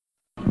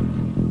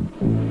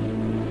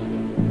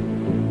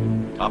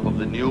Top of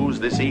the news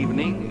this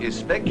evening is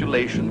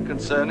speculation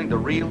concerning the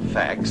real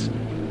facts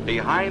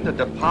behind the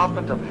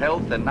Department of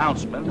Health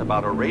announcement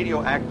about a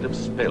radioactive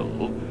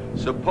spill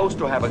supposed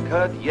to have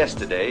occurred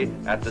yesterday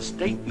at the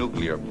state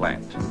nuclear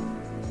plant.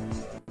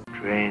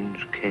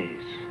 Strange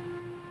case.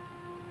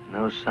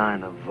 No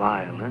sign of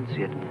violence,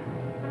 yet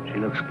she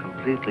looks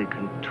completely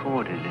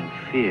contorted in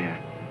fear.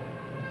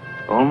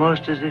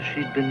 Almost as if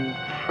she'd been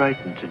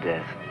frightened to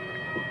death.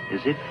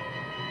 As if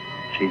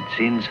she'd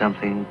seen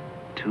something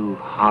too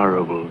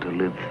horrible to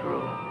live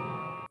through.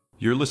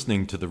 You're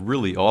listening to the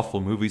Really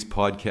Awful Movies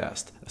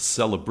Podcast, a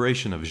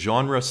celebration of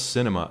genre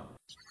cinema.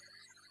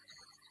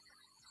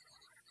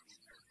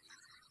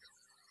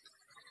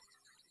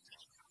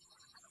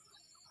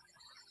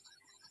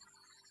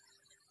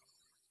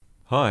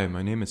 Hi,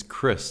 my name is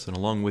Chris, and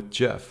along with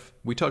Jeff,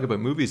 we talk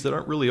about movies that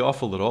aren't really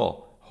awful at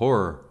all.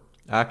 Horror,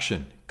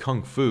 action,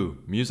 kung fu,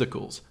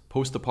 musicals,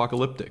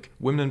 post-apocalyptic,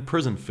 women in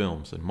prison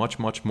films, and much,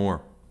 much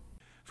more.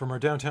 From our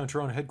downtown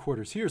Toronto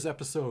headquarters, here's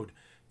episode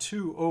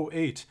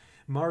 208,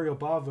 Mario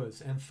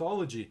Bava's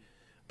anthology,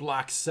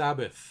 Black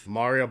Sabbath.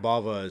 Mario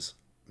Bava's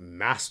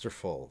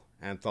masterful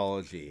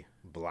anthology,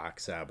 Black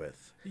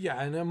Sabbath. Yeah,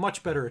 and a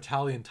much better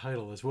Italian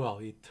title as well,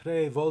 I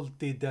Tre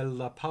Volti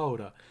della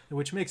Paura,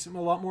 which makes a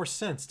lot more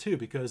sense too,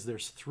 because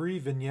there's 3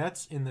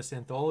 vignettes in this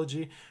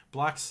anthology.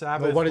 Black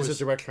Sabbath. Well, what is the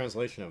direct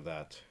translation of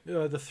that?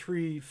 The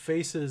 3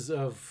 faces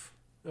of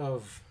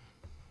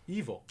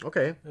evil.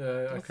 Okay.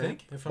 I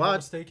think, if I'm not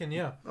mistaken,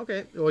 yeah.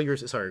 Okay. Well,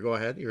 go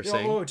ahead. You were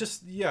saying.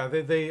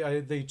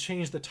 They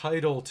changed the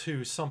title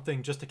to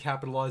something just to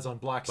capitalize on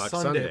Black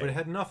Sunday, but it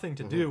had nothing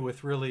to do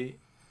with really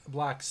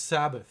Black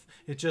Sabbath.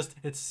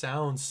 It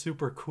sounds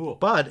super cool.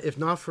 But if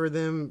not for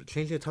them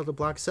changing the title to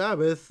Black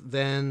Sabbath,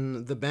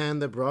 then the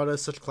band that brought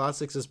us such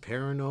classics as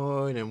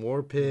Paranoid and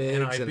War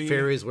Pigs and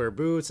Fairies Wear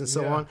Boots and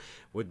so on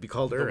would be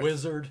called Earth. The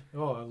Wizard.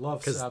 Oh, I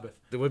love Sabbath.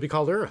 It would be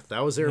called Earth.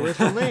 That was their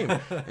original name.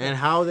 And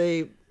how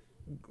they...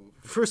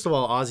 First of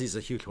all, Ozzy's a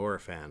huge horror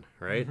fan,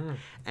 right? Mm-hmm.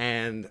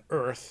 And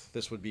Earth,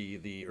 this would be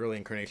the early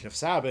incarnation of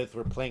Sabbath,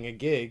 were playing a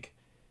gig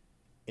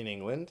in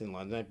England, in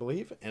London, I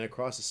believe, and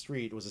across the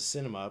street was a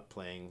cinema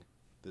playing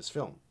this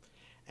film.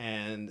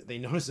 And they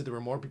noticed that there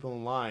were more people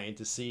in line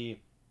to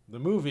see the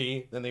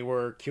movie than they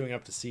were queuing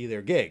up to see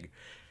their gig.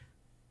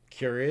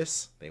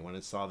 Curious, they went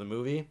and saw the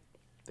movie.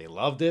 They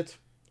loved it.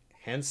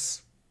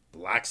 Hence,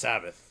 Black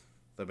Sabbath.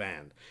 The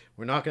band.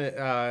 We're not going to...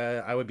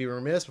 I would be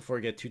remiss before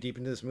we get too deep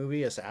into this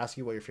movie as to ask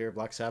you what your favorite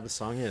Black Sabbath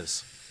song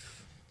is.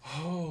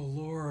 Oh,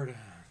 Lord.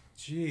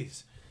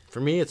 Jeez. For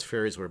me, it's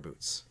Fairies Wear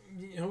Boots.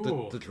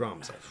 Oh, the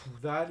drums.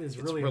 That is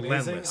really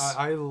amazing.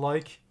 I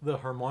like the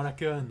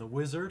harmonica and the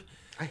Wizard.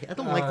 I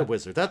don't like the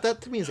Wizard.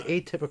 That to me is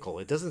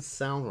atypical. It doesn't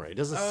sound right. It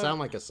doesn't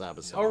sound like a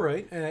Sabbath song. All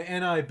right.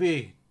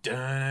 NIB.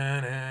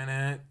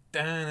 Like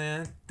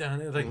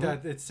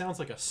that. It sounds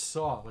like a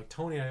saw. Like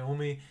Tony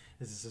Iommi.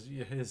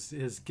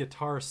 His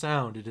guitar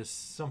sound, it is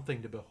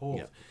something to behold.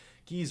 Yeah.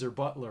 Geezer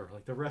Butler,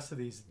 like the rest of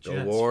these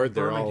gents, Ward,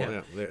 they're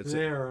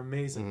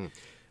amazing.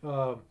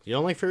 Mm-hmm. You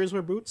don't like Fairies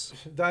Wear Boots?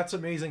 That's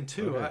amazing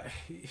too. Okay.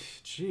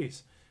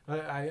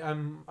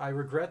 I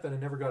regret that I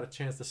never got a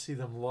chance to see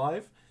them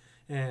live,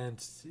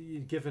 and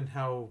given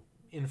how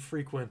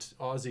infrequent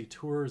Ozzy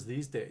tours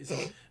these days,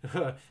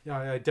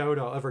 I doubt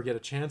I'll ever get a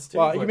chance to.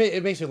 Well,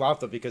 it makes me laugh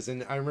though, because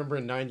I remember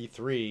in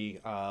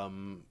 '93, a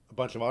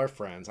bunch of our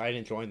friends, I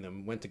didn't join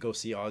them, went to go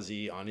see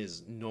Ozzy on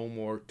his No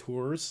More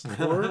Tours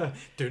tour.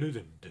 Well,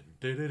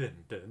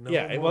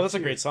 that's a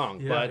great song,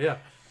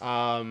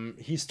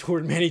 he's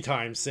toured many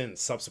times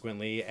since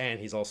subsequently, and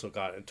he's also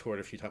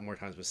toured a few more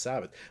times with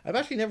Sabbath. I've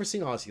actually never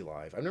seen Ozzy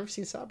live. I've never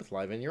seen Sabbath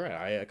live, and you're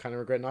right, I kind of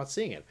regret not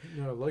seeing it.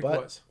 No,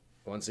 likewise.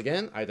 But once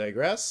again, I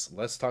digress.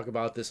 Let's talk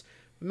about this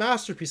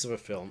masterpiece of a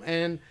film.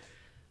 And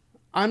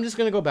I'm just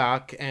going to go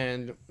back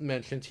and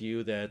mention to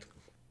you that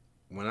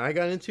when I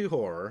got into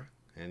horror,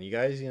 and you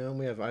guys,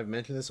 I've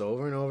mentioned this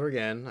over and over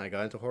again, I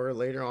got into horror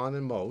later on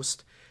than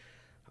most.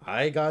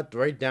 I got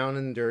right down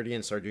and dirty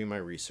and started doing my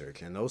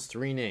research. And those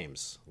 3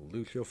 names,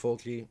 Lucio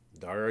Fulci,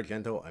 Dario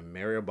Argento, and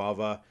Mario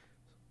Bava,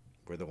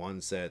 were the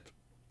ones that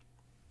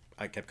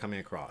I kept coming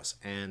across.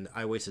 And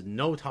I wasted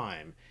no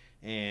time.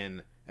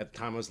 And at the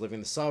time I was living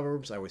in the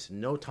suburbs, I wasted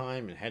no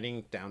time in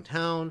heading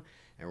downtown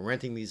and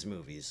renting these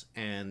movies.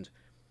 And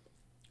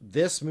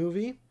this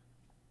movie,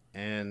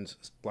 and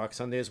Black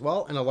Sunday as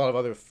well, and a lot of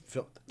other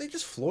films, they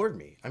just floored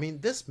me. I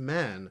mean, this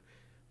man,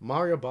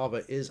 Mario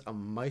Bava, is a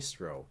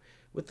maestro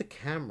with the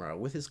camera,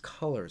 with his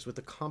colors, with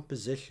the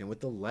composition,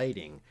 with the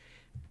lighting.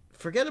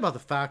 Forget about the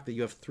fact that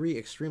you have 3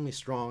 extremely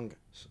strong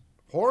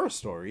horror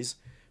stories,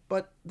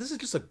 but this is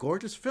just a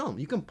gorgeous film.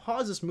 You can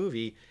pause this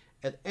movie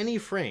at any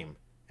frame,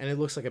 and it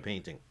looks like a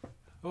painting.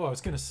 Oh, I was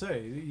going to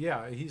say,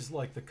 yeah, he's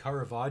like the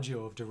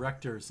Caravaggio of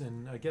directors,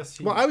 and I guess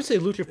he... Well, I would say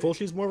Lucio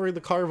Fulci is more like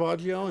the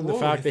Caravaggio, and the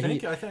fact that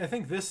he... I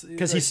think this...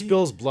 Because he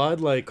spills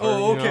blood, like...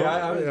 Oh, okay,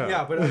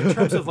 yeah, but in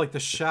terms of like the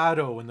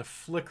shadow and the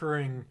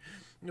flickering,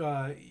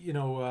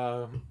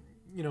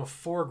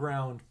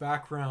 foreground,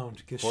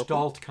 background,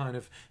 gestalt kind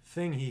of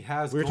thing he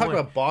has. We were going. talking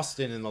about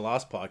Boston in the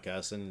last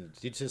podcast, and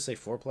did you just say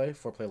foreplay?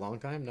 Foreplay long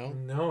time? No?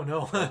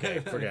 No. Okay,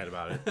 forget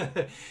about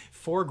it.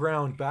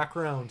 Foreground,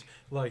 background,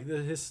 like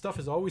his stuff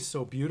is always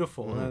so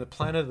beautiful. And the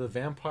Planet of the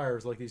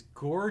Vampires, like these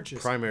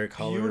gorgeous, primary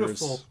colors,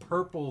 beautiful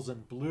purples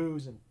and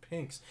blues and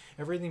pinks.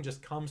 Everything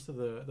just comes to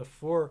the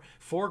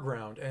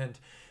foreground, and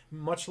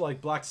much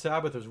like Black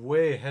Sabbath was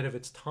way ahead of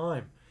its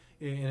time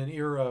in an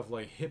era of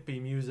like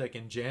hippie music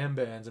and jam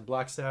bands, and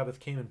Black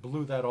Sabbath came and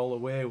blew that all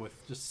away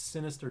with just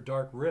sinister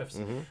dark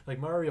riffs. Like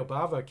Mario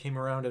Bava came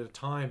around at a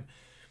time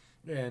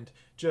and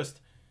just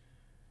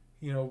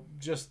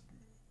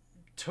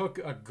took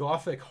a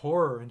gothic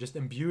horror and just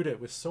imbued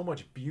it with so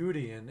much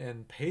beauty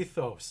and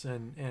pathos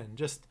and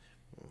just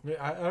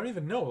I don't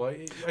even know.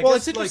 Well,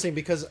 it's interesting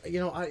because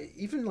I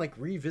even like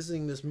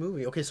revisiting this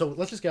movie. Okay, so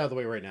let's just get out of the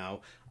way right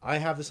now. I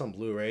have this on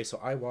Blu-ray, so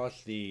I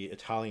watched the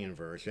Italian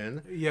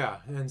version. Yeah,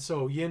 and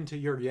so yin to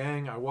your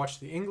yang, I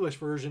watched the English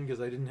version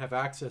because I didn't have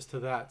access to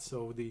that.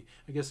 So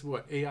I guess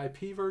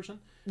AIP version?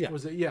 Yeah.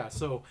 Was it? Yeah.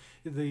 So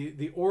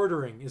the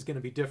ordering is going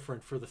to be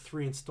different for the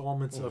 3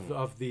 installments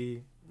of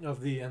the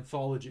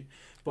anthology,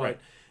 but right.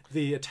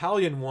 The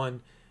Italian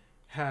one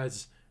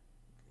has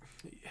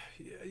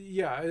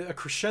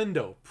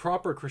a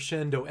proper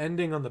crescendo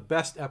ending on the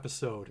best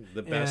episode,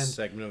 the best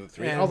segment of the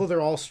 3, although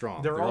they're all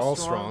strong. They're all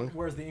strong.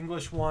 Whereas the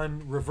English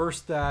one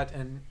reversed that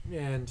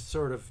and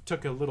sort of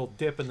took a little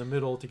dip in the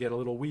middle to get a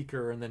little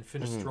weaker and then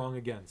finished strong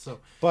again. So,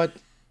 but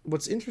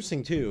what's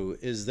interesting too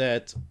is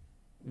that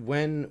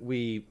when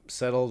we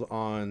settled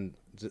on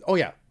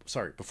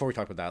before we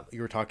talk about that,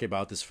 you were talking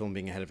about this film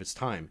being ahead of its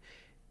time.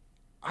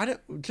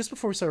 Just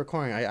before we started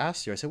recording, I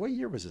asked you, I said, what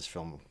year was this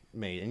film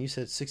made? And you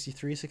said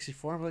 63,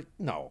 64. I'm like,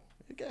 no,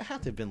 it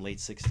had to have been late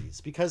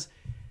 60s because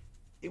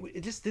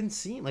it just didn't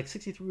seem like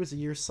 63 was the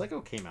year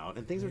Psycho came out,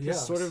 and things were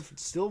just sort of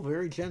still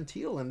very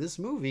genteel. And this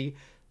movie,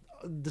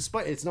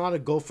 despite it's not a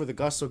go for the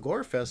gusto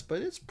gore fest,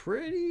 but it's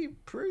pretty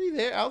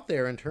there out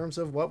there in terms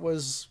of what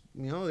was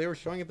they were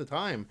showing at the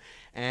time.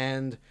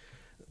 And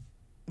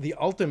the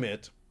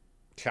ultimate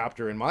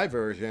chapter in my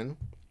version,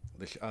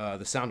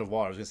 the Sound of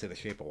Water. I was gonna say The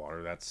Shape of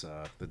Water. That's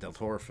the Del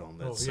Toro film.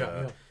 That's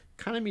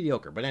kind of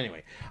mediocre, but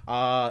anyway,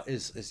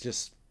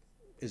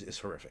 is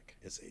horrific.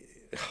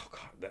 Oh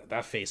god,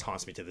 that face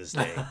haunts me to this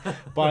day.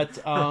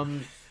 But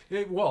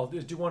well,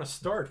 do you want to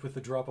start with the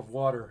drop of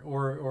water,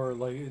 or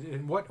like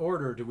in what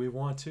order do we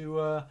want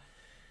to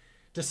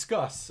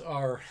discuss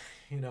our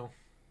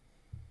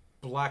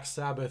Black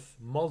Sabbath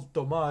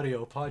Molto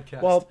Mario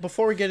podcast? Well,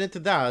 before we get into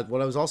that,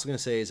 what I was also going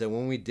to say is that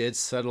when we did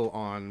settle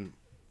on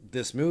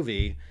this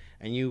movie,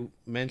 and you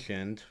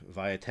mentioned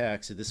via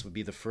text that this would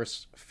be the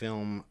first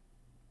film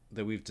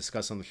that we've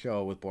discussed on the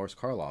show with Boris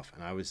Karloff,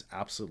 and I was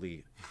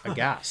absolutely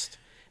aghast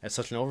at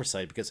such an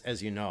oversight because,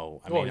 as you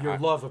know, your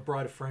love of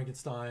Bride of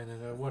Frankenstein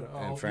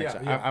and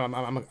Frankenstein.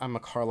 Yeah. I'm a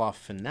Karloff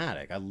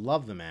fanatic. I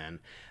love the man,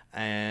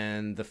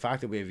 and the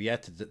fact that we have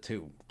yet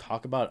to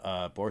talk about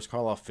a Boris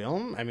Karloff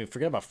film. I mean,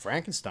 forget about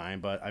Frankenstein,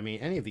 but I mean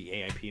any of the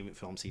AIP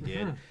films he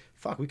did.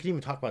 Fuck, we could even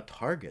talk about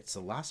Targets,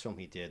 the last film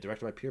he did,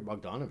 directed by Peter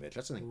Bogdanovich.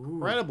 That's an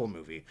incredible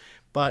movie.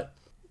 But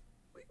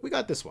we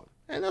got this one,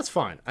 and that's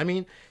fine. I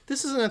mean,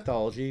 this is an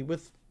anthology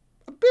with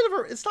a bit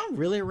of it's not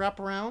really a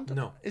wraparound.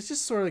 No. It's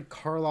just sort of like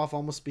Karloff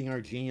almost being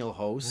our genial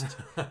host,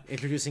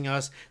 introducing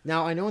us.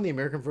 Now, I know in the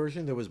American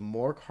version, there was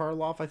more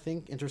Karloff, I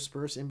think,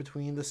 interspersed in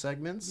between the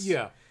segments.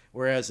 Yeah.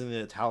 Whereas in the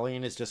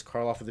Italian, it's just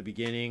Karloff at the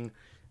beginning,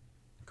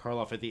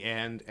 Karloff at the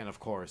end, and of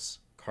course,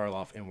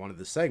 Karloff in one of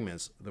the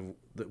segments.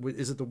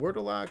 Is it the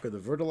Wurdelak or the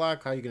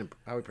Verdelak? How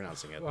are we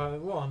pronouncing it?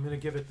 Well, I'm going to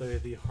give it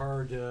the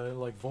hard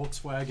like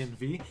Volkswagen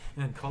V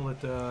and call it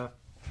the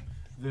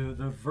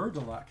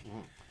Verdelak.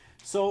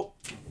 So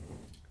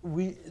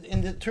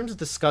in terms of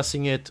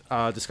discussing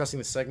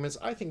the segments,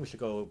 I think we should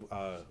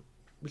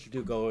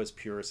go as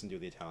purists and do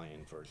the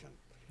Italian version.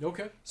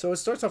 Okay. So it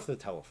starts off with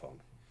the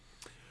telephone.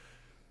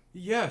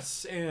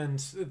 Yes, and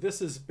this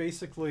is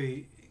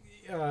basically.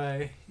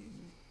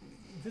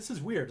 This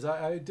is weird.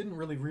 I didn't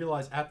really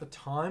realize at the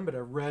time, but I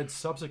read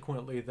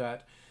subsequently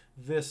that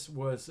this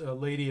was a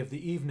Lady of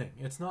the Evening.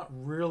 It's not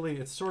really,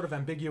 it's sort of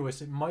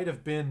ambiguous. It might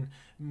have been,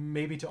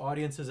 maybe to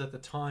audiences at the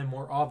time,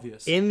 more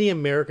obvious. In the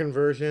American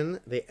version,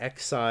 they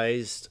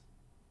excised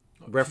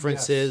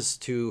references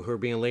to her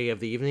being a Lady of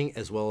the Evening,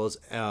 as well as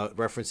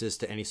references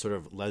to any sort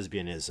of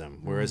lesbianism.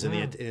 Whereas in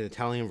the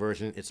Italian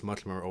version, it's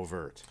much more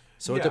overt.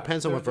 So it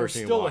depends on what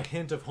version you watch. There's still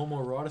a hint of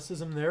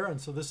homoeroticism there, and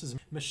so this is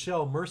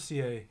Michelle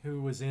Mercier, who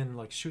was in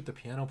like Shoot the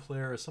Piano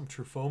Player or some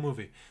Truffaut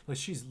movie. Like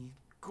she's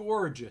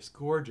gorgeous.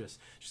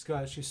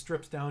 She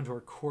strips down to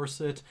her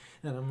corset,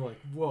 and I'm like,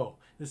 whoa,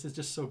 this is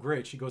just so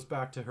great. She goes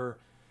back to her,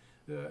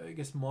 I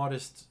guess,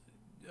 modest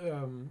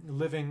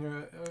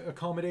living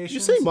accommodations. You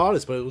say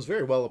modest, but it was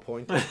very well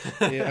appointed.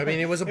 Yeah, I mean,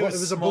 it was a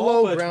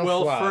below ground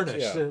well flat,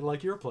 furnished,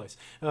 like your place,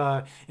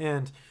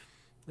 and.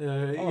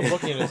 I'm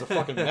looking at it as a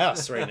fucking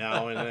mess right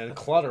now, and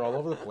clutter all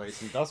over the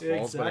place, and dust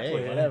falls. Exactly. But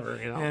hey, whatever,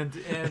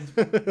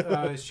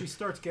 And she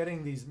starts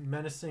getting these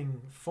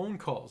menacing phone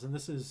calls, and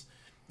this is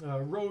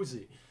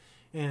Rosie.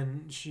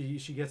 And she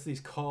gets these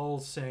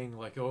calls saying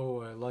like,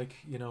 oh, I like,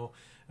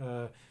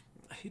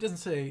 he doesn't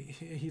say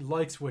he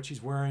likes what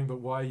she's wearing, but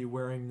why are you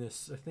wearing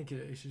this? I think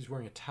she's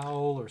wearing a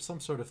towel or some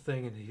sort of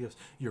thing, and he goes,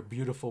 your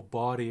beautiful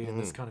body,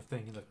 and this kind of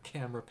thing. And the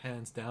camera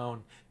pans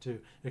down to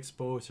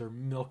expose her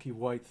milky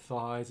white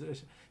thighs.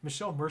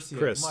 Michelle Mercier,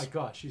 Chris. My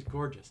God, she's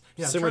gorgeous.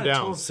 Yeah, Simmer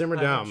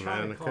down,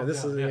 man.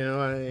 This is,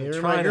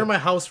 you're in my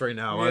house right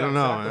now. Yeah, I don't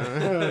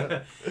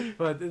know. Exactly.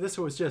 But this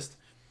was just...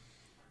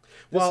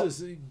 Well,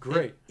 this is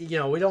great. We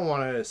don't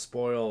want to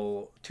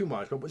spoil too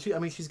much, but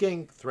she's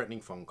getting threatening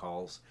phone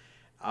calls,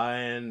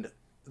 and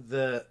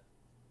the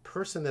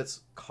person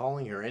that's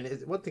calling her,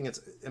 and one thing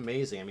that's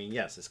amazing,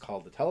 yes, it's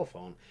called the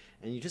telephone,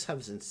 and you just have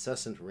this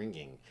incessant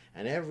ringing,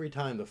 and every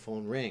time the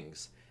phone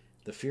rings,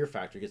 the fear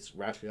factor gets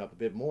ratcheted up a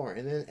bit more.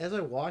 And then as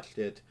I watched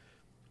it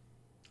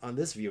on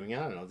this viewing, I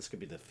don't know, this could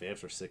be the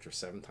 5th or 6th or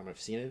 7th time I've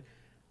seen it,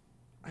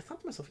 I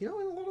thought to myself, in a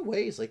lot of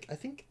ways, I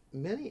think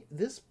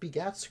this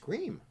begat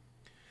Scream.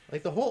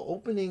 Like the whole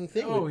opening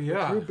thing with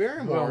Drew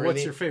Barrymore. Well,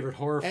 what's your favorite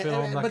horror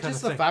film? But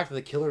just the fact that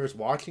the killer is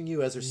watching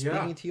you as they're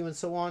speaking to you and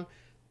so on.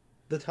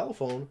 The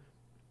telephone,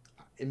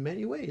 in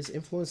many ways,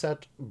 influenced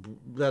that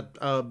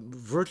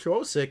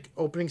virtuosic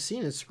opening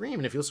scene in Scream.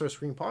 And if you listen to our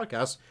Scream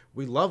podcast,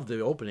 we love the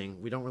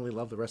opening. We don't really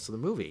love the rest of the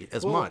movie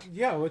as much.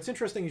 Yeah, well, it's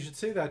interesting you should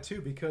say that too,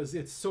 because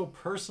it's so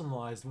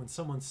personalized when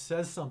someone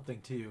says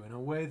something to you in a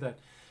way that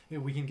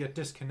we can get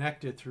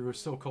disconnected through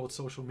so-called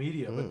social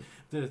media,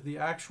 but the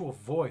actual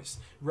voice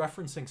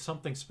referencing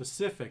something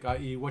specific,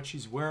 i.e. what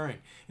she's wearing,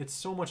 it's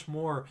so much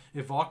more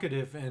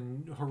evocative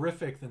and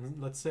horrific than,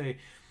 let's say,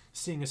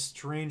 seeing a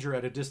stranger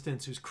at a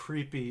distance who's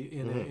creepy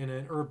in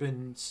an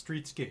urban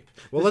streetscape.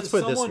 Well, let's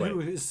put it this way. Someone who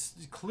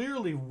is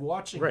clearly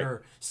watching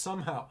her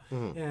somehow,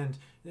 and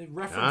it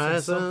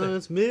references something.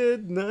 It's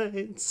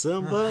midnight,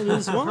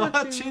 somebody's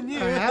watching you.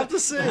 I have to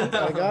sing.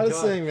 I gotta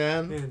sing,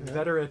 man.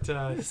 Inveterate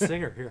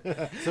singer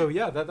here. So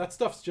yeah, that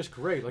stuff's just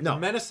great. Like the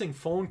menacing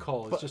phone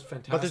call is just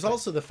fantastic. But there's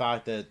also the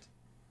fact that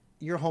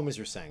your home is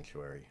your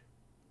sanctuary.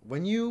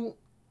 When you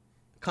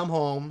come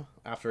home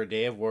after a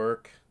day of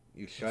work,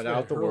 you shut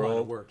out the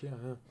world.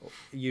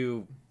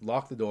 You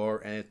lock the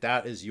door, and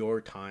that is your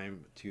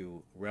time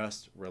to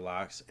rest,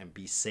 relax, and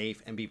be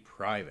safe and be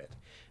private.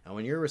 And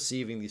when you're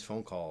receiving these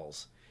phone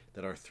calls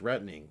that are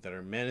threatening, that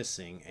are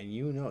menacing, and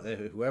you know that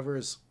whoever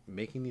is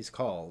making these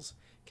calls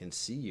can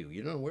see you.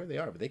 You don't know where they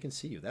are, but they can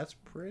see you. That's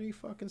pretty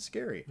fucking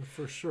scary.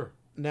 For sure.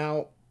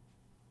 Now,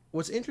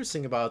 what's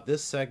interesting about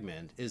this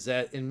segment is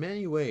that in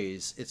many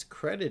ways it's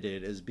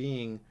credited as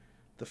being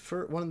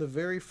one of the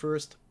very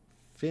first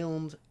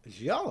filmed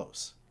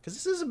giallos, because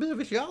this is a bit of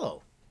a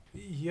giallo.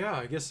 Yeah,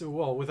 I guess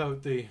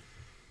without the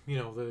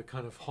the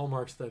kind of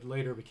hallmarks that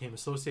later became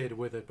associated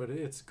with it, but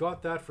it's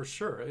got that for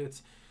sure.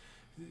 It's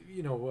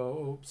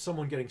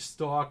someone getting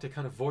stalked, a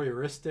kind of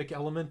voyeuristic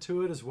element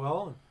to it as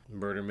well.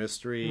 Murder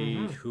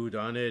mystery, who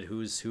done it,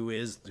 who's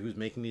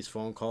making these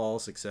phone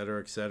calls,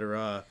 etc.,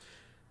 etc.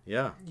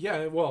 Yeah.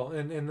 Yeah, well,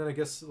 and then I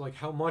guess like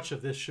how much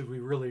of this should we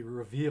really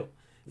reveal?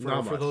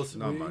 Not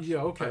much. Yeah,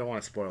 okay. I don't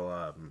want to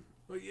spoil.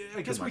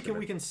 I guess we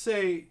can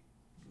say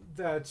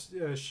that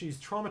she's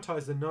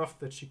traumatized enough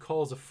that she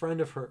calls a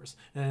friend of hers,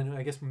 and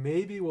I guess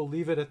maybe we'll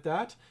leave it at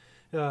that.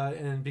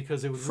 And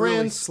because it would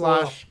really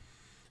spoil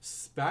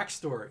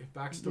backstory.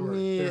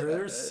 Yeah,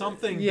 there's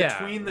something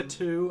between the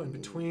two and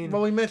between.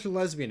 Well, we mentioned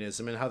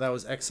lesbianism and how that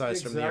was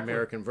excised from the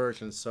American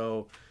version,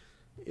 so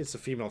it's a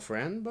female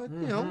friend, but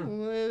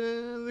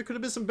there could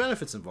have been some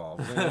benefits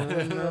involved.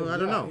 I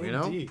don't know.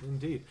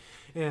 Indeed.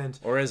 And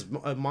or as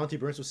Monty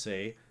Burns would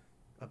say,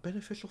 a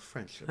beneficial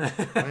friendship.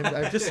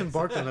 I've just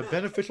embarked on a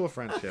beneficial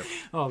friendship.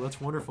 Oh,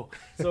 that's wonderful.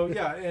 So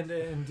yeah,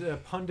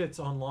 and pundits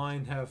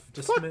online have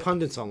dismissed. Fuck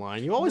pundits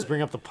online. You always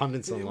bring up the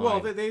pundits online. Well,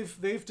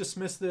 they've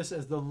dismissed this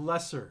as the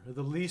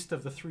least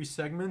of the three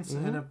segments,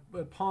 and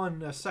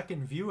upon a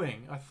second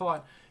viewing, I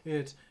thought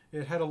it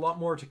had a lot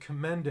more to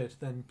commend it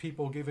than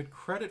people give it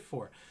credit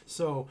for.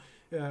 So.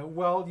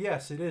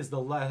 Yes, it is the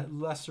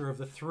lesser of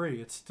the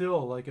three. It's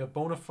still like a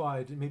bona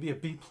fide, maybe a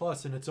B+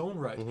 in its own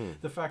right.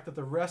 The fact that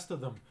the rest of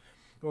them,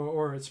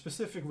 or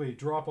specifically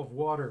Drop of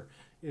Water,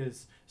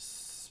 is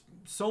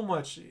so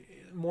much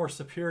more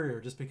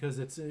superior just because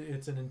it's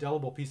an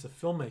indelible piece of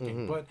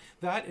filmmaking. But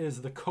that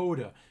is the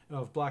coda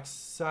of Black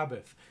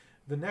Sabbath.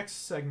 The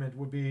next segment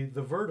would be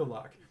The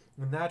Verdelak,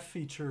 and that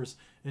features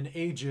an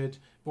aged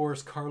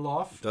Boris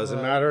Karloff.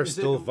 Doesn't matter.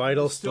 Still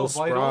vital. Still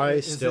spry.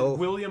 Still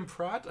William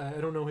Pratt.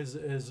 I don't know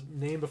his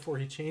name before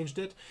he changed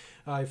it.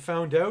 I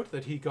found out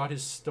that he got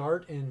his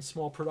start in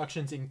small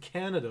productions in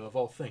Canada, of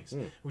all things,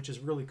 which is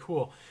really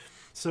cool.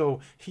 So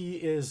he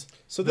is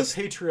the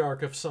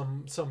patriarch of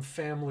some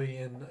family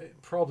in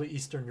probably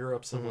Eastern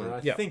Europe somewhere. I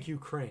think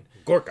Ukraine.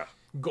 Gorka.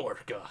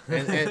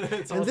 And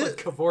it's almost like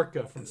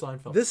Kavorka from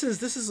Seinfeld. This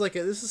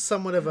is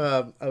somewhat of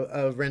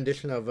a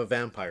rendition of a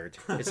vampire.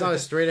 It's not a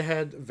straight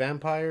ahead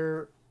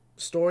vampire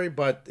story,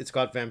 but it's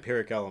got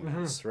vampiric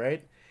elements,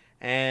 right?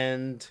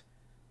 And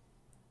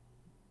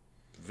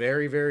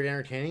very, very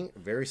entertaining,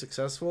 very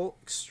successful,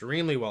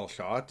 extremely well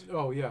shot.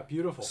 Oh yeah,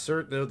 beautiful.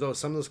 Some of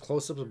those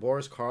close-ups of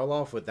Boris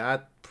Karloff with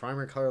that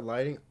primary color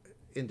lighting,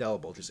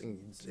 indelible,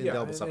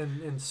 indelible stuff.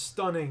 And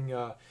stunning.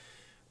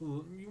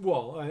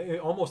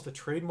 Almost a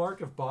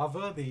trademark of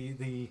Bava,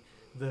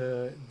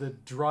 the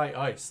dry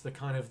ice, the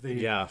kind of the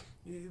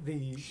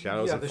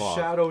shadows and fog.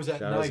 Shadows at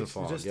Shadows night, and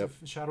fog, just yep.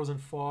 shadows and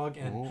fog,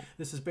 and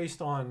this is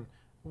based on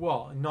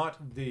not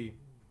the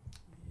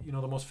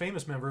the most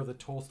famous member of the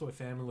Tolstoy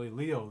family,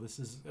 Leo. This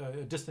is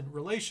a distant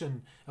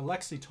relation,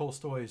 Alexei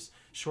Tolstoy's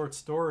short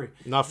story.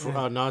 Not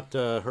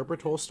Herbert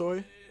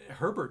Tolstoy.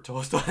 Herbert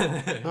Tolstoy.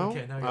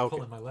 Okay, now you're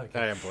pulling my leg.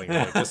 I am pulling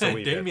my leg just a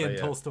wee bit. Damien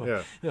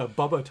Tolstoy. Yeah,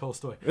 Bubba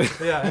Tolstoy.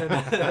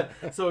 Yeah,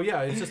 and, so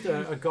yeah, it's just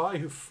a guy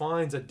who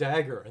finds a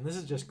dagger, and this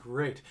is just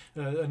great.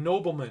 A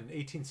nobleman,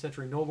 18th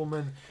century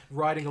nobleman,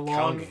 riding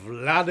along. Count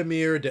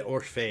Vladimir de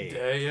Orfei.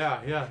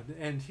 Yeah,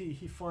 and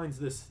he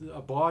finds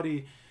a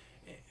body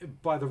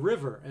by the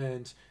river,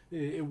 and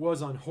it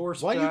was on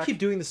horseback. Why do you keep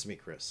doing this to me,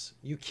 Chris?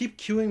 You keep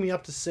queuing me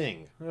up to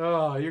sing.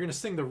 Oh, you're gonna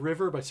sing "The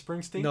River" by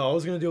Springsteen? No, I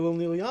was gonna do a little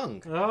Neil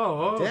Young.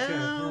 Oh, okay.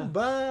 Down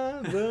by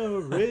the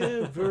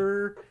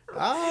river,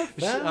 I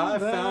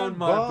found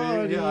my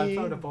body. Yeah, I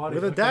found a body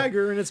with a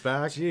dagger in its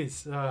back.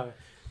 Jeez.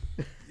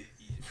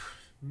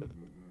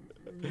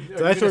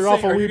 Did I throw you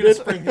off a wee bit?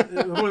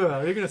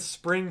 Are you gonna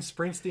spring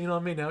Springsteen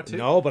on me now too?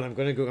 No, but I'm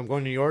going to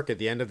New York at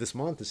the end of this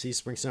month to see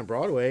Springsteen on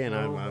Broadway, and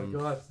oh my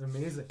God, it's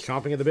amazing.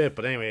 Chomping at the bit.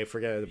 But anyway,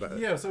 forget about it.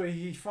 Yeah, so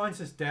he finds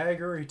this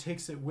dagger, he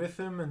takes it with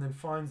him, and then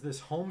finds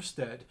this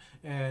homestead,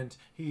 and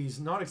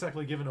he's not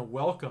exactly given a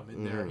welcome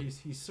in there.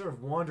 He's sort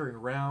of wandering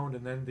around,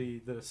 and then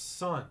the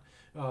son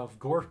of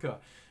Gorka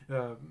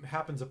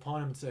happens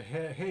upon him and says,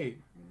 hey,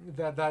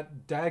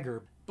 that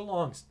dagger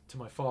belongs to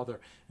my father.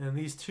 And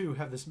these two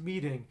have this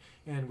meeting,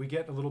 and we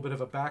get a little bit of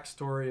a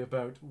backstory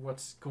about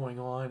what's going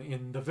on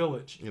in the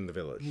village.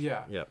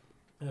 Yeah. Yep.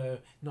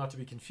 Not to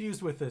be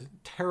confused with the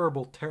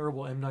terrible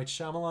M. Night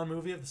Shyamalan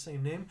movie of the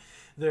same name.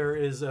 There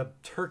is a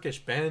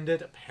Turkish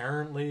bandit,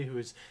 apparently, who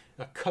is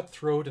a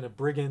cutthroat and a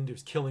brigand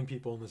who's killing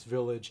people in this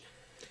village.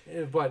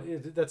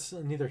 But that's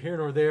neither here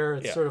nor there.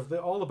 It's sort of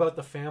all about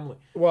the family.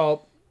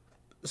 Well,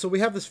 so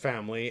we have this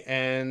family,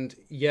 and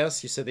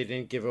yes, you said they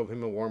didn't give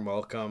him a warm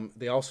welcome.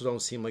 They also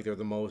don't seem like they're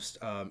the most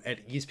at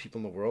ease people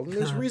in the world, and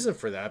there's reason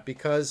for that,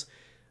 because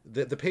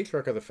the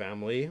patriarch of the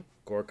family,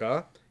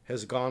 Gorka,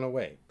 has gone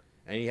away,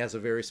 and he has a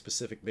very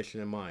specific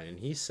mission in mind. And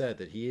he said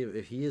that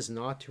if he is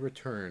not to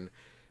return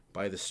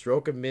by the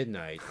stroke of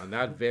midnight on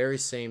that very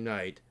same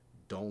night,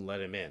 don't let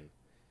him in.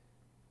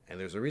 And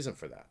there's a reason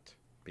for that,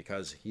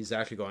 because he's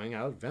actually going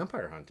out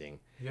vampire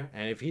hunting. Yeah.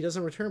 And if he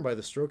doesn't return by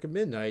the stroke of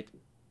midnight,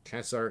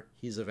 chances are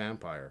he's a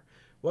vampire.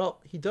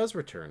 Well, he does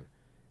return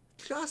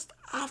just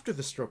after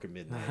the stroke of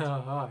midnight.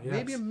 Yes.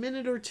 Maybe a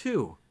minute or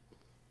two.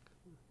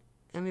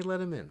 And they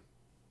let him in.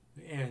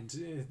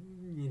 And,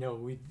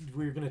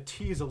 we're going to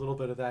tease a little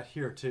bit of that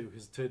here, too,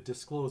 because to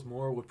disclose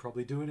more would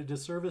probably do it a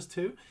disservice,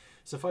 too.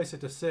 Suffice it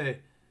to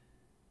say,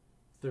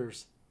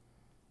 there's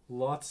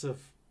lots of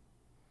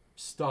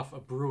stuff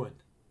a-brewing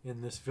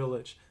in this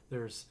village.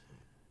 There's...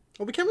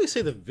 Well, we can't really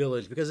say the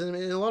village, because in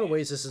a lot of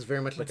ways this is very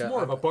much like it's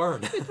more of a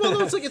barn. Well,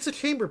 no, it's a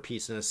chamber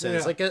piece in a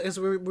sense. Yeah. Like, as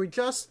we're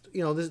just,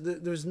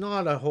 there's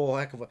not a whole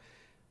heck of a...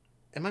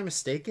 Am I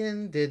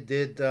mistaken? Did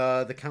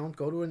the Count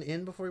go to an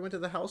inn before he went to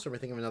the house, or am I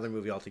thinking of another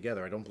movie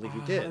altogether? I don't believe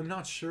he did. I'm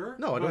not sure.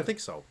 No, I don't think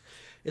so.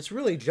 It's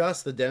really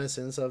just the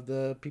denizens of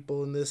the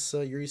people in this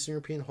Eastern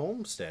European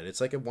homestead.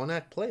 It's like a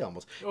one-act play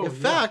almost. In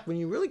fact, when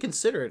you really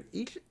consider it,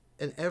 each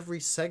and every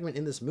segment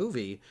in this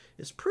movie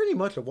is pretty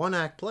much a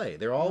one-act play.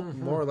 They're all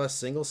more or less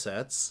single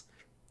sets,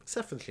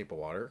 except for The Shape of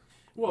Water.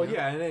 Well,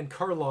 yeah, and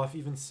Karloff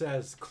even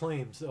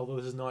claims, although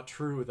this is not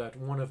true, that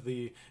one of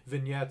the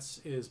vignettes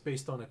is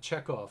based on a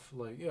Chekhov,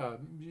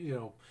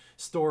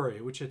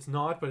 story, which it's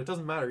not, but it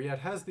doesn't matter. Yeah, it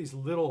has this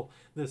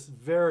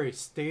very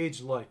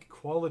stage-like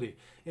quality,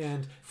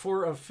 and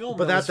for a film,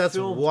 but that's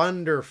filmed,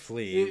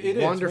 wonderfully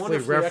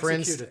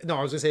referenced. Executed. No,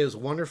 I was gonna say it was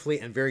wonderfully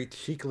and very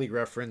cheekily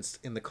referenced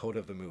in the code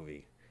of the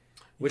movie,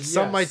 which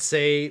some might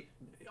say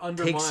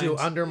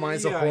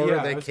undermines the horror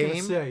that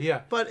came.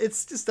 But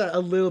it's just a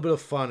little bit of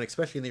fun,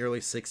 especially in the early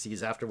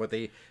 60s, after what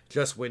they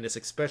just witnessed,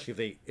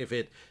 especially if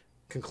it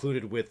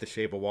concluded with The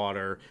Shape of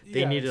Water.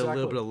 They needed a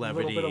little bit of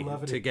levity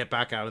to get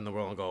back out in the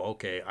world and go,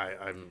 okay,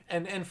 I'm...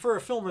 And for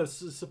a film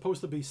that's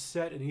supposed to be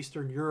set in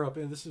Eastern Europe,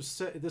 and this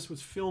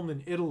was filmed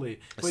in Italy.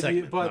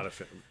 Not a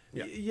film.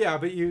 Yeah,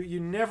 but you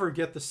never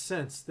get the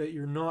sense that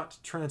you're not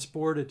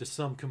transported to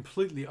some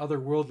completely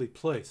otherworldly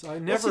place. I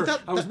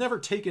was never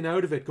taken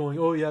out of it going,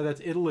 oh yeah, that's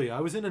Italy.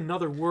 I was in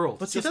another world.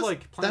 But just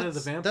like Planet of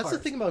the Vampires. That's the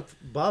thing about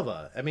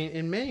Bava. I mean,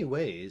 in many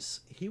ways,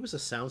 he was a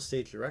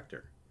soundstage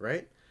director,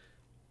 right?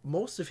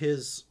 Most of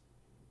his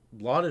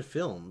lauded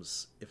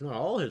films, if not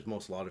all his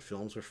most lauded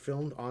films, were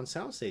filmed on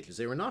sound stages.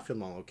 They were not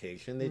filmed on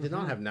location. They did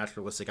not have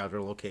naturalistic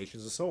outdoor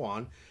locations and so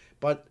on.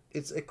 But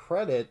it's a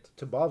credit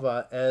to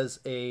Bava as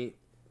a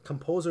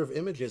composer of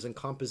images and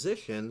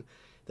composition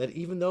that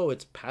even though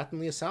it's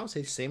patently a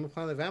soundstage, same with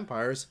Planet of the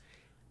Vampires,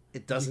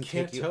 it doesn't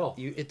can't tell.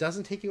 It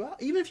doesn't take you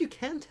out. Even if you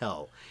can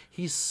tell,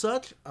 he's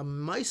such a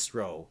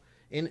maestro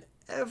in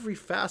every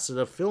facet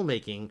of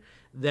filmmaking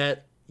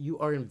that you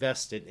are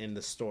invested in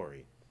the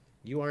story.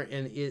 You are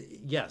in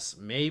it. Yes,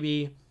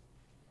 maybe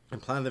in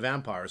Planet of the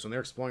Vampires, when they're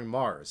exploring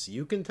Mars,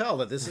 you can tell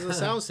that this is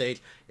a soundstage.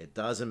 It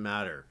doesn't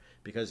matter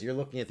because you're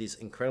looking at these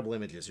incredible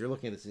images. You're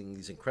looking at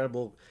these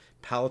incredible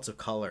palettes of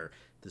color.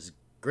 This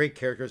great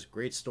characters,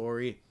 great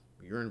story.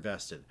 You're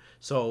invested.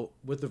 So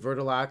with the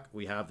Vertilac,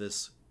 we have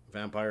this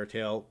vampire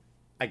tale.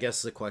 I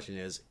guess the question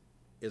is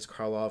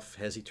Karloff,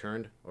 has he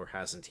turned or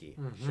hasn't he?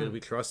 Should we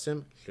trust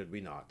him? Should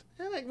we not?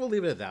 And we'll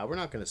leave it at that. We're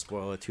not going to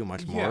spoil it too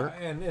much more.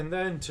 Yeah, and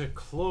then to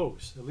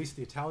close, at least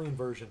the Italian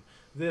version,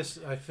 this,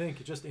 I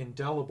think, just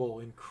indelible,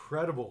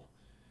 incredible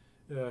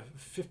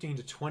 15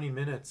 to 20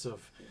 minutes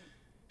of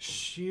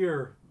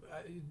sheer,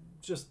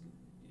 just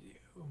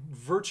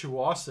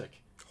virtuosic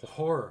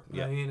horror.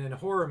 Yeah. I mean, and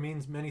horror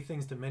means many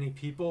things to many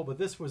people, but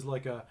this was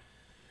like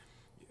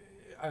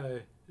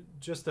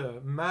just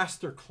a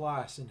master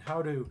class in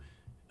how to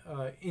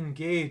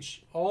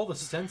engage all the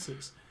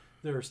senses.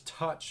 There's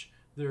touch,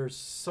 there's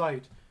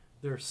sight,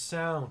 there's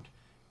sound.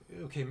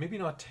 Okay, maybe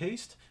not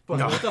taste, but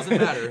it doesn't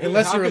matter.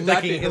 unless How you're could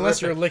that be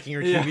licking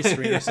your TV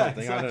screen or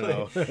something. Exactly.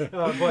 I don't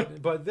know.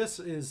 But this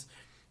is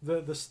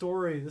the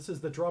story. This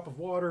is The Drop of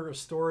Water, a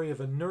story of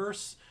a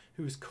nurse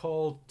who's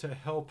called to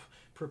help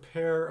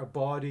prepare a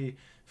body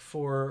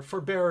for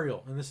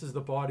burial, and this is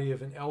the body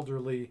of an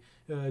elderly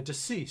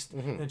deceased,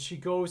 and she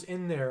goes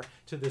in there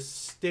to this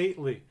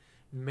stately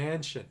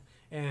mansion,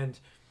 and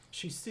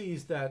she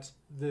sees that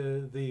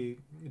the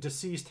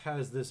deceased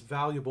has this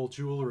valuable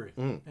jewelry.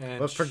 And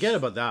But forget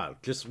about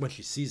that. Just when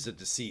she sees the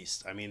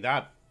deceased, I mean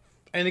that.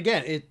 And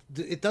again,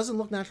 it doesn't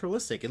look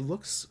naturalistic. It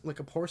looks like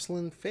a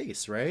porcelain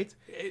face, right?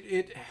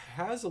 it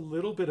has a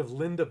little bit of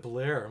Linda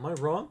Blair. Am I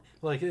wrong?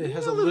 Like it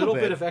has a little little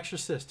bit bit of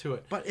Exorcist to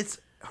it. But it's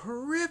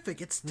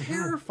horrific. It's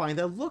terrifying.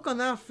 That look on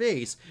that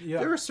face. Yeah.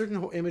 There are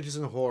certain images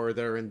in horror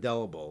that are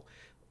indelible,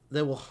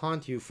 that will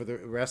haunt you for the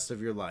rest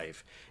of your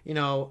life. You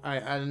know,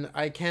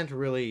 I can't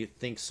really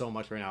think so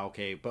much right now.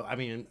 Okay, but I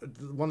mean,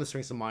 one that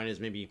springs to mind is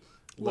maybe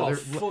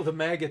The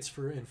maggots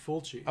in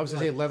Fulci. I was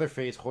gonna say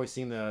Leatherface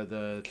hoisting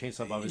the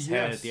chainsaw above his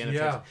head at the end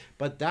of Texas.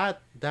 But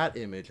that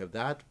image of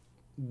that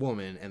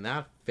woman and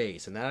that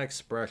face and that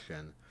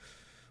expression,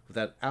 with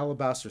that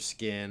alabaster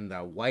skin,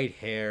 that white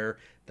hair,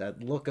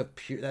 that look of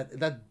pure,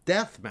 that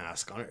death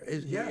mask on her.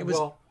 It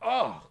was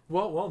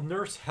Well,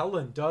 Nurse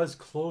Helen does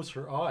close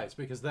her eyes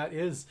because that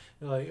is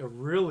like a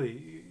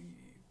really,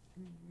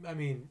 I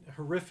mean,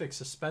 horrific,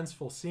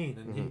 suspenseful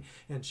scene,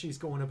 and she's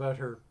going about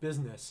her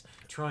business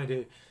trying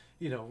to,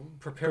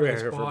 prepare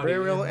his her body for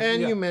burial.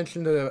 And yeah. you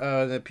mentioned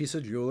the piece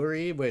of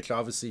jewelry, which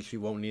obviously she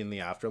won't need in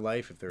the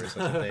afterlife if there is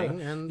such a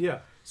thing. And Yeah.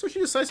 so she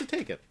decides to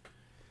take it.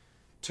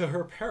 To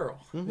her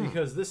peril,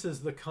 because this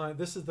is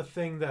the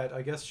thing that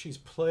I guess she's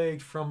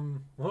plagued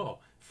from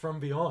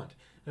beyond.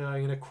 I'm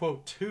going to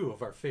quote two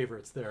of our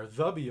favorites there: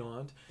 The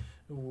Beyond,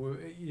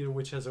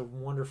 which has the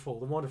wonderful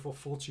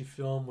Fulci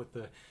film with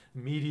the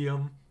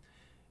medium,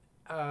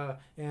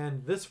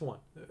 and this one,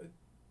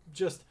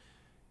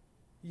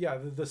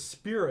 the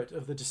spirit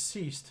of the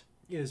deceased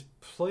is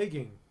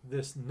plaguing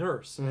this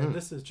nurse, and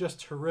this is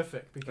just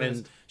horrific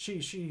because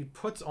she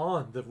puts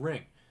on the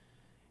ring,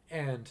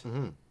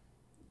 and.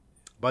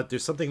 But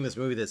there's something in this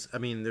movie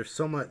there's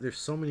so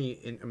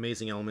many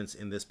amazing elements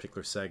in this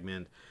particular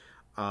segment.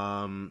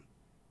 The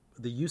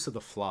use of the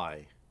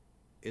fly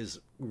is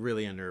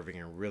really unnerving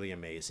and really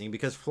amazing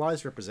because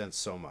flies represent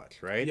so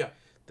much, right? Yeah.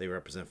 They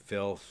represent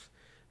filth,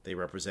 they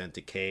represent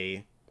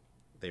decay,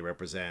 they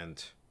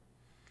represent,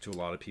 to a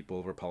lot of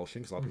people,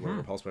 repulsion, because a lot of people are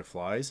repulsed by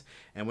flies.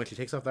 And when she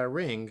takes off that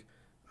ring,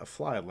 a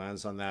fly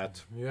lands on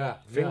that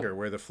finger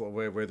where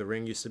the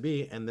ring used to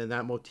be, and then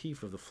that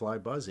motif of the fly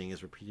buzzing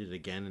is repeated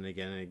again and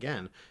again and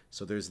again.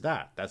 So there's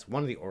that. That's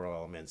one of the oral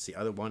elements. The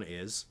other one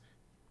is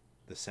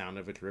the sound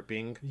of it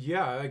dripping.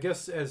 Yeah, I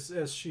guess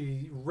as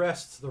she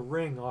rests the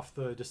ring off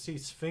the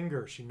deceased's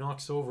finger, she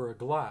knocks over a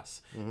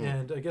glass.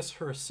 And I guess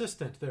her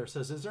assistant there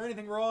says, "Is there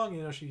anything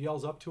wrong?" She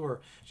yells up to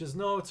her. She says,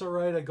 "No, it's all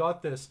right. I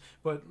got this."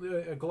 But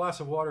a glass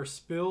of water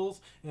spills,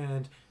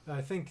 and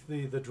I think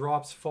the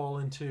drops fall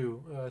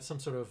into some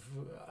sort of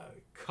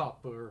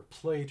cup or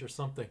plate or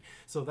something.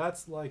 So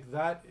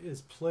that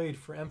is played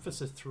for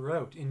emphasis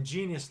throughout,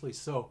 ingeniously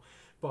so,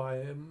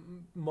 by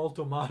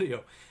Molto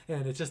Mario.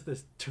 And it's just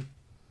this...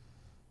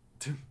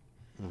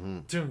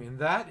 And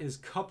that is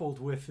coupled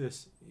with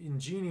this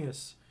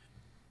ingenious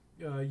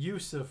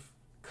use of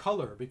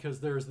color,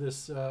 because there's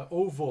this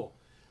oval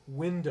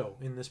window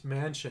in this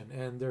mansion,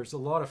 and there's a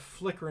lot of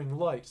flickering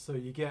light, so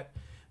you get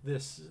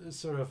this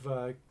sort of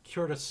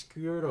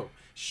chiaroscuro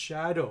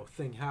shadow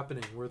thing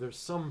happening, where there's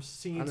some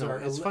scenes are...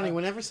 It's funny,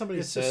 whenever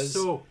somebody says...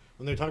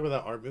 When they're talking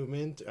about that art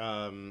movement,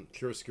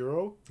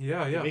 chiaroscuro,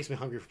 it makes me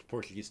hungry for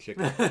Portuguese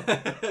chicken.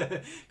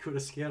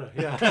 Chiaroscuro,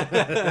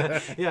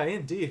 yeah. Yeah,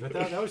 indeed. But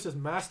that was just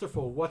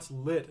masterful, what's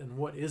lit and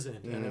what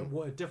isn't, and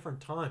at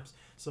different times.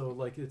 So,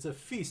 it's a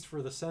feast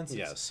for the senses.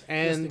 Yes.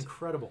 And just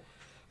incredible.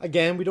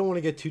 Again, we don't want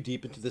to get too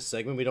deep into this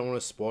segment. We don't want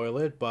to spoil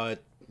it,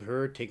 but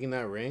her taking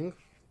that ring,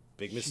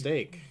 big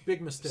mistake.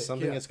 Big mistake.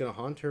 Something that's going to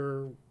haunt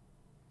her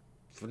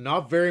for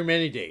not very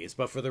many days,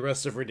 but for the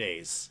rest of her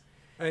days.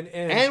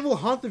 And will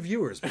haunt the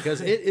viewers because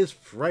it is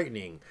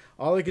frightening.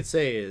 All I could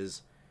say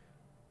is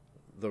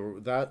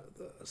I'm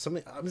just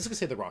gonna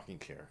say the rocking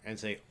chair and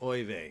say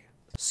oy vey,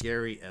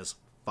 scary as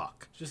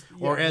fuck.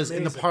 Or as amazing.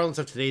 In the parlance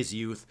of today's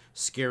youth,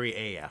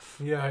 scary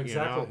AF. Yeah,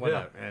 exactly. You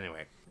know?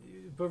 Anyway.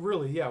 But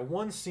really, yeah,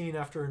 one scene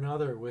after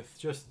another with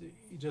just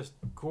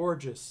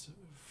gorgeous,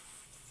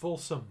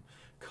 fulsome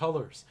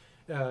colors.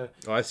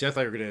 I see. I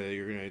thought you were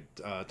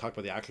gonna talk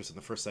about the actress in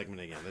the first segment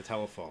again. The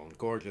telephone,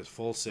 gorgeous,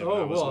 fulsome.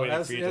 Oh, I was waiting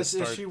as, for you to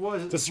start she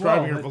was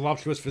describing her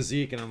voluptuous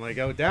physique, and I'm like,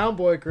 oh, down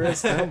boy,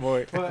 Chris, down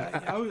boy. Well,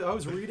 I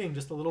was reading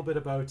just a little bit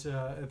about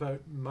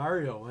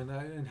Mario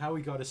and how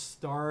he got his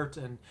start,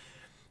 and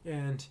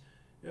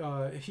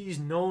he's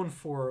known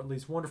for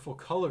these wonderful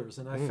colors.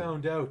 And I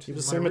found out he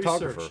was a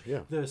cinematographer.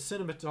 Research, the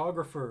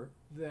cinematographer,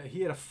 that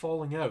he had a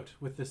falling out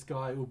with this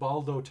guy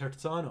Ubaldo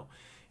Terzano,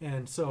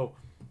 and so.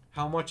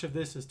 How much of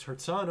this is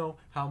Terzano?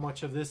 How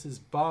much of this is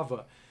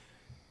Bava?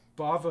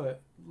 Bava,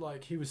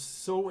 like, he was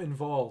so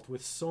involved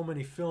with so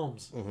many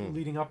films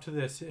leading up to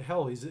this.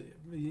 Hell,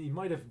 he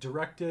might have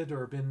directed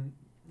or been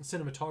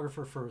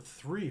cinematographer for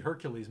 3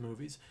 Hercules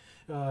movies.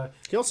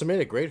 He also made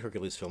a great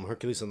Hercules film,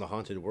 Hercules in the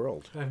Haunted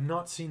World. I have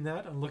not seen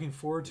that. I'm looking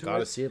forward to it.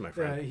 Gotta see it, my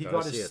friend. He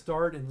got his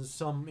start in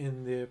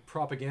the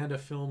propaganda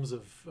films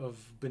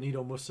of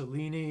Benito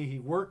Mussolini. He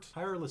worked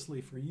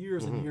tirelessly for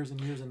years and years and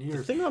years and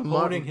years,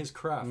 honing his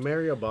craft.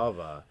 Mario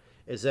Bava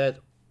is that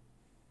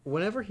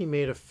whenever he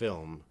made a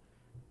film,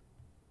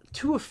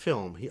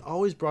 he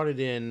always brought it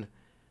in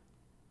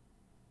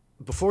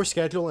before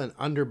schedule and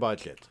under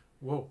budget.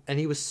 Whoa! And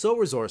he was so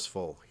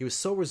resourceful. He was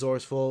so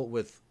resourceful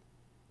with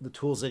the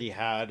tools that he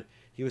had.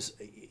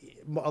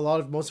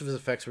 Most of his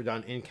effects were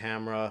done in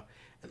camera,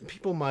 and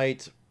people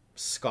might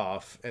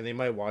scoff and they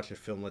might watch a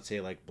film, let's say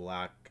like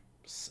Black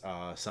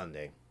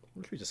Sunday,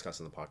 which we discussed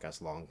in the podcast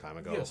a long time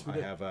ago. Yes, we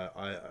did. I have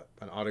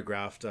an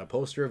autographed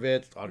poster of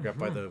it, autographed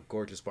by the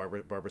gorgeous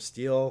Barbara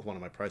Steele, one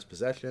of my prized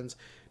possessions.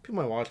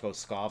 People might watch, go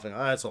scoff, and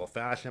it's old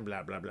fashioned,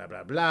 blah blah blah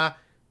blah blah.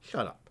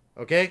 Shut up,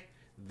 okay?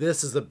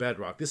 This is the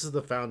bedrock. This is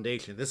the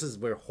foundation. This is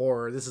where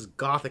horror. This is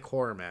gothic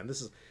horror, man.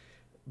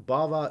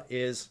 Bava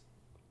is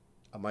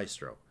a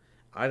maestro.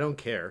 I don't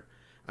care.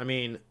 I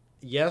mean,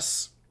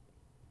 yes,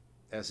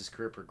 as his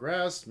career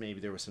progressed, maybe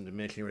there were some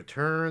diminishing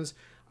returns.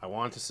 I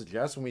wanted to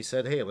suggest when we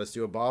said, hey, let's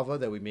do a Bava,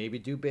 that we maybe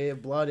do Bay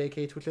of Blood,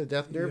 a.k.a. Twitch of the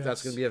Death Nerve. Yes.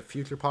 That's going to be a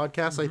future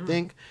podcast, I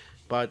think.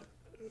 But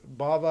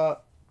Bava,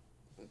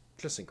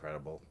 just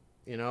incredible.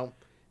 You know,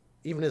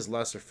 even his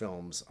lesser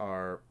films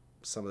are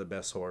some of the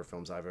best horror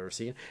films I've ever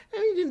seen.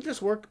 And he didn't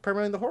just work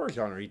primarily in the horror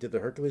genre. He did the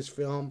Hercules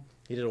film.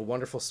 He did a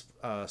wonderful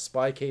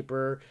spy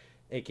caper,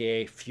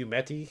 a.k.a.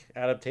 Fumetti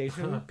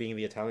adaptation, being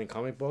the Italian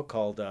comic book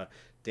called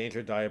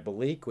Danger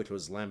Diabolique, which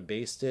was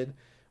lambasted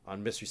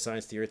on Mystery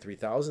Science Theater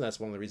 3000. That's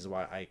one of the reasons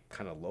why I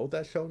kind of loathe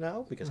that show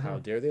now, because how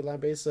dare they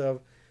lambaste a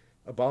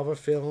Bava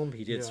film.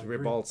 He did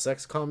ribald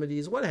sex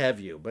comedies, what have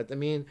you. But, I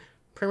mean,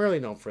 primarily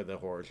known for the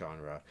horror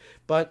genre.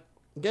 But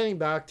getting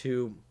back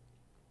to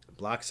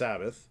Black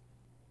Sabbath,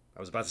 I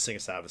was about to sing a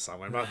Sabbath song,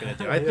 but I'm not going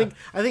to do it.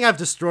 I think I've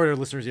destroyed our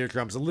listeners'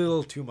 eardrums a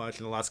little too much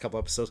in the last couple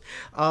episodes.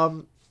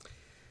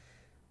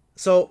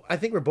 So I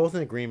think we're both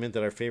in agreement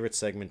that our favorite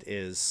segment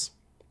is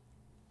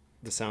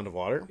the sound of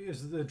water.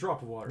 Is the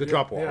drop of water. The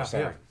drop of water,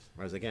 sorry. Yeah.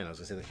 I was going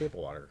to say the shape of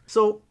water.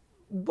 So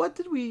what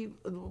did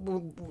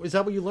is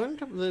that what you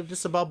learned?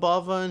 Just about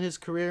Bava and his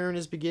career and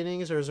his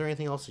beginnings, or is there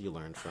anything else that you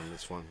learned from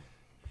this one?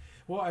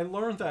 Well, I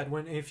learned that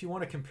if you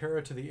want to compare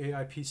it to the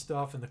AIP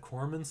stuff and the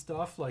Corman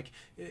stuff, like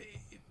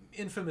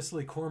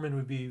infamously, Corman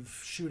would be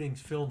shooting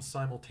films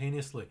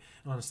simultaneously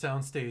on a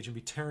soundstage and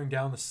be tearing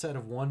down the set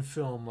of one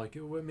film. Like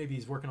maybe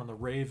he's working on The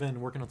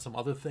Raven, working on some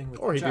other thing,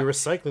 or he'd be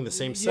recycling the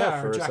same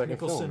set for a Jack second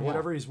Nicholson, film.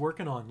 Whatever he's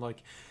working on. Like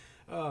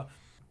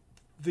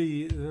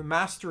the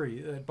mastery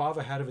that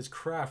Bava had of his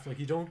craft, like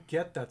you don't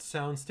get that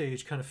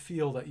soundstage kind of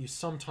feel that you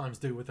sometimes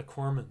do with the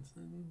Corman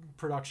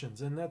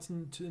productions, and that's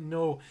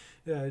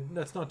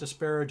not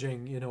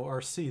disparaging,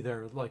 RC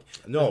there. Like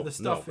the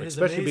stuff is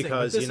especially amazing,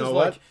 because you know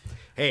what?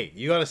 Hey,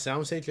 you got a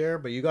soundstage there,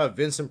 but you got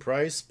Vincent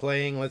Price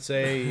playing, let's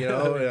say,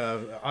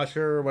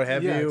 Usher or what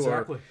have you,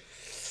 exactly.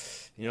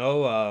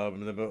 Or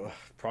the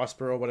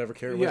Prospero, whatever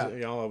character was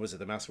it? Was it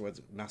the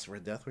Master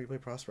of Death where you play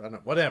Prospero? I don't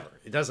know. Whatever.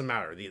 It doesn't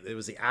matter. It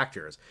was the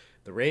actors.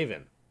 The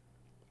Raven,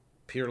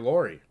 Peter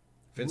Lorre,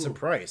 Vincent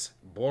Price,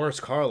 Boris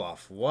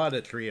Karloff. What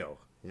a trio.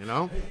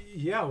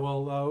 Yeah,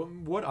 well,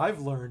 what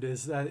I've learned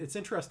is that it's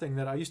interesting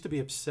that I used to be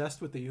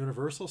obsessed with the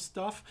Universal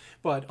stuff,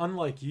 but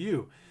unlike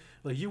you,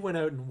 like you went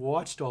out and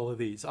watched all of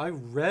these. I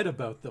read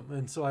about them,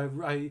 and so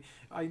I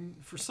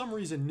for some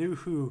reason knew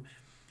who,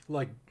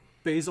 like,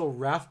 Basil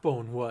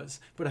Rathbone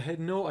was, but I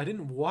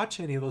didn't watch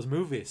any of those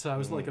movies. So I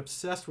was like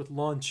obsessed with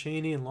Lon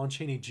Chaney and Lon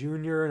Chaney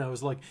Jr. And I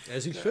was like,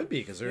 As you should be,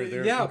 because they're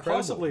yeah, incredible.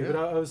 possibly. Yeah. But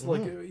I was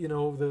like,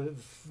 the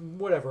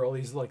whatever, all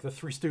these like the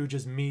Three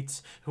Stooges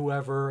meets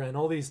whoever, and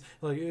all these,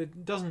 like,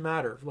 it doesn't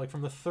matter. Like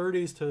from the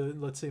 30s to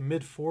let's say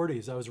mid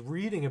 40s, I was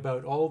reading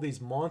about all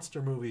these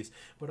monster movies,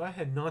 but I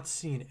had not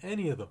seen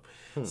any of them.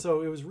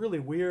 So it was really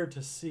weird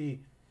to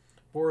see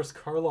Boris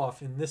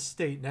Karloff in this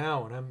state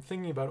now, and I'm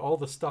thinking about all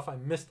the stuff I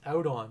missed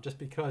out on just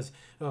because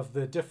of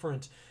the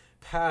different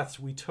paths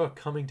we took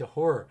coming to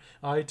horror.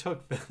 I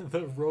took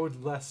the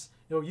road less,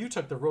 you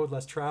took the road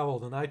less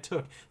traveled, and I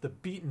took the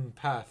beaten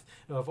path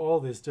of all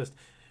this just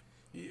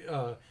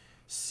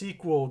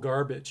sequel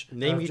garbage.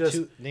 Name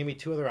me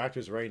two other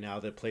actors right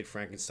now that played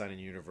Frankenstein in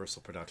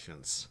Universal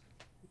Productions.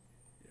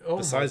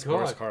 Besides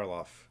Boris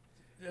Karloff.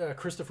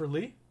 Christopher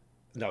Lee?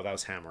 No, that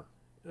was Hammer.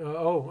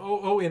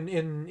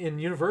 In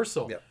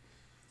Universal. Yep.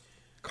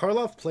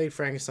 Karloff played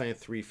Frankenstein in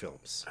 3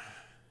 films.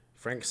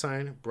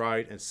 Frankenstein,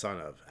 Bride, and Son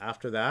of.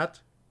 After that,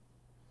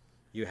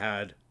 you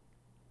had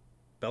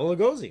Bela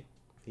Lugosi.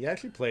 He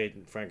actually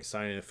played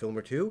Frankenstein in a film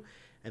or 2.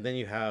 And then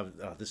you have,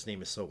 this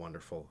name is so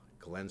wonderful,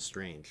 Glenn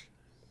Strange.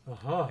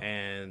 Uh-huh.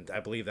 And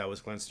I believe that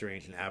was Glenn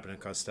Strange and Abbott and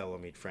Costello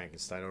meet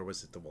Frankenstein, or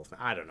was it the Wolfman?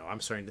 I don't know. I'm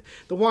starting to...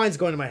 The wine's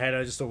going to my head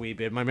just a wee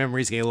bit. My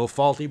memory's getting a little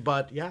faulty,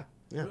 but yeah.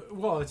 Yeah.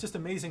 Well, it's just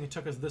amazing it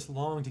took us this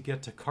long to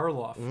get to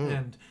Karloff,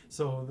 and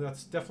so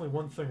that's definitely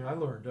one thing I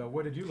learned.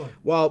 What did you learn?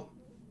 Well,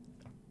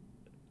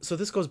 so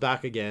this goes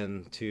back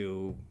again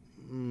to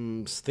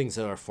things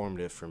that are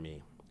formative for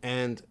me,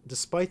 and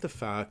despite the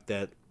fact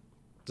that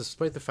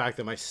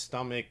my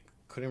stomach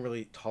couldn't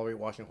really tolerate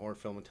watching a horror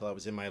film until I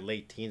was in my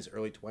late teens,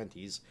 early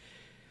 20s,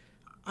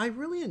 I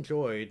really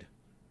enjoyed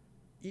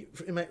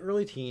in my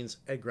early teens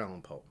Edgar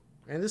Allan Poe,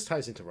 and this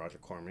ties into Roger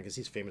Corman because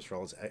he's famous for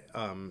all his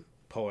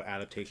Poe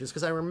adaptations.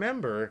 Because I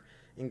remember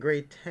in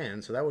grade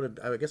 10, so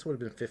I guess it would have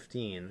been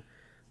 15,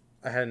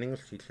 I had an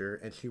English teacher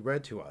and she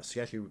read to us. She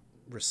actually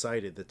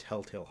recited The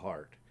Telltale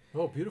Heart.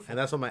 Oh, beautiful. And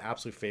that's one of my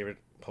absolute favorite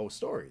Poe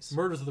stories.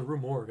 Murders of the Rue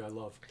Morgue I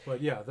love.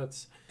 But yeah,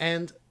 that's...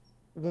 And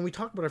when we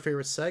talk about our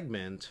favorite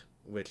segment,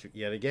 which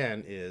yet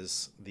again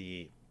is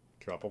the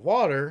drop of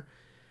water,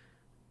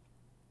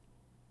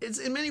 it's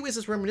in many ways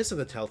it's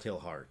reminiscent of The Telltale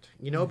Heart,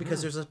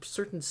 because there's a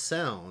certain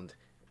sound,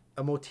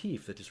 a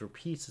motif that just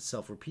repeats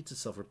itself,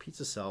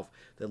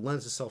 that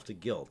lends itself to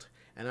guilt.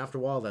 And after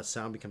a while, that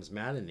sound becomes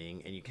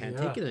maddening, and you can't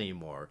take it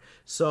anymore.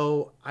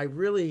 So I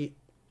really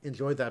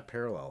enjoyed that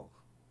parallel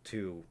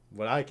to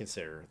what I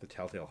consider The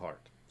Telltale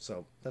Heart.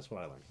 So that's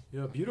what I learned.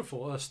 Yeah,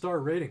 beautiful. Star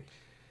rating.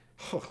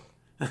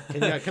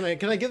 Can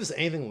I give this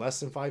anything less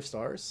than 5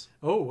 stars?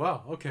 Oh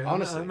wow, okay.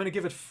 Honestly, I'm going to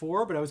give it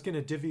 4, but I was going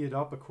to divvy it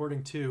up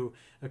according to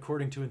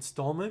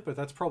installment, but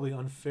that's probably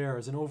unfair.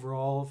 As an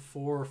overall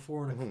 4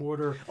 and a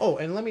quarter. Oh,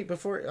 and I want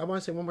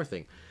to say one more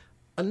thing.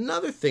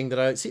 Another thing that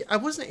I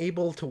wasn't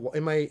able to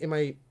in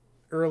my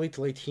early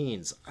to late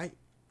teens. I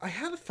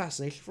had a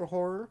fascination for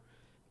horror,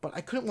 but I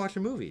couldn't watch the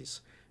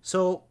movies.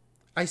 So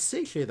I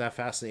satiated that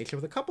fascination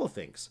with a couple of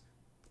things: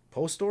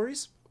 Poe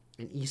stories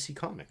and EC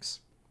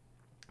comics.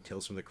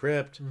 Tales from the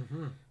Crypt,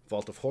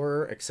 Vault of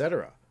Horror,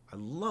 etc. I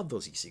love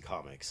those EC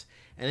comics.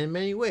 And in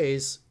many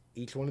ways,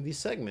 each one of these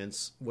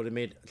segments would have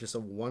made just a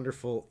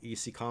wonderful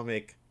EC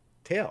comic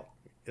tale.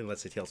 And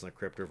let's say Tales from the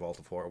Crypt or Vault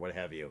of Horror, what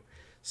have you.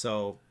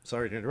 So,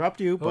 sorry to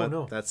interrupt you,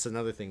 but that's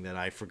another thing that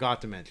I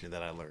forgot to mention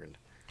that I learned.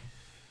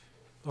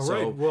 All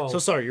right. Well, so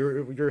sorry,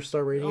 your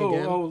star rating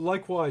again? Oh,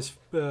 likewise,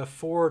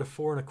 4 to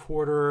 4 and a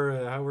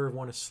quarter, however you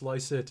want to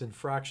slice it in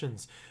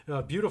fractions.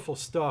 Beautiful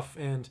stuff.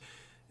 And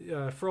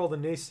for all the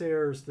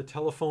naysayers, the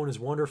telephone is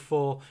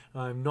wonderful.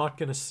 I'm not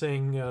going to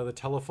sing the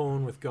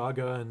telephone with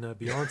Gaga and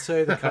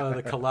Beyonce,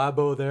 the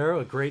collabo there.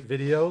 A great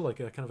video, like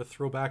a kind of a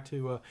throwback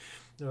to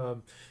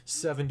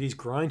 70s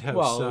Grindhouse.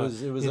 Well,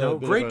 it was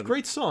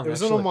great song. It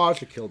was actually an homage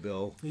to Kill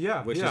Bill,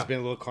 which has been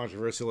a little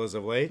controversial as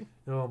of late.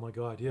 Oh my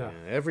God, yeah.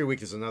 Every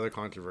week is another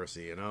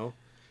controversy,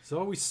 It's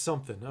always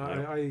something.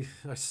 Yeah.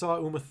 I saw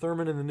Uma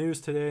Thurman in the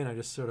news today, and I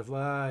just sort of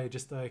I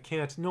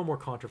can't. No more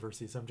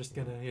controversies. I'm just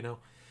gonna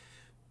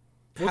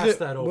pass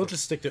that over. We'll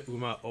just stick to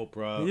Uma,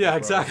 Oprah. Yeah, Oprah,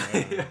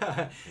 exactly.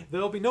 Yeah.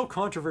 There'll be no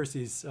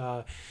controversies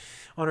on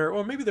our,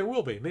 or maybe there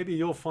will be. Maybe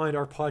you'll find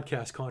our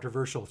podcast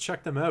controversial.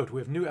 Check them out.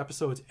 We have new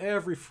episodes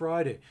every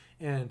Friday,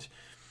 and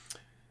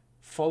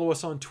follow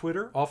us on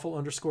Twitter,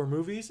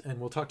 awful_movies,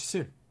 and we'll talk to you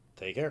soon.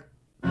 Take care.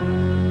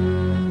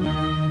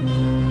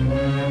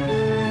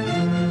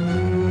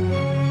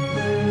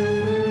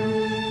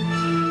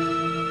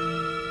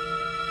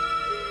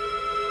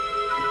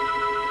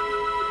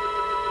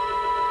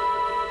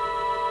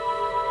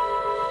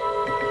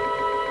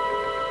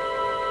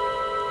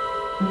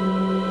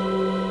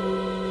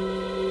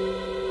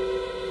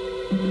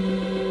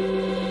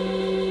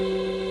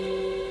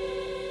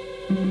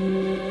 Thank you.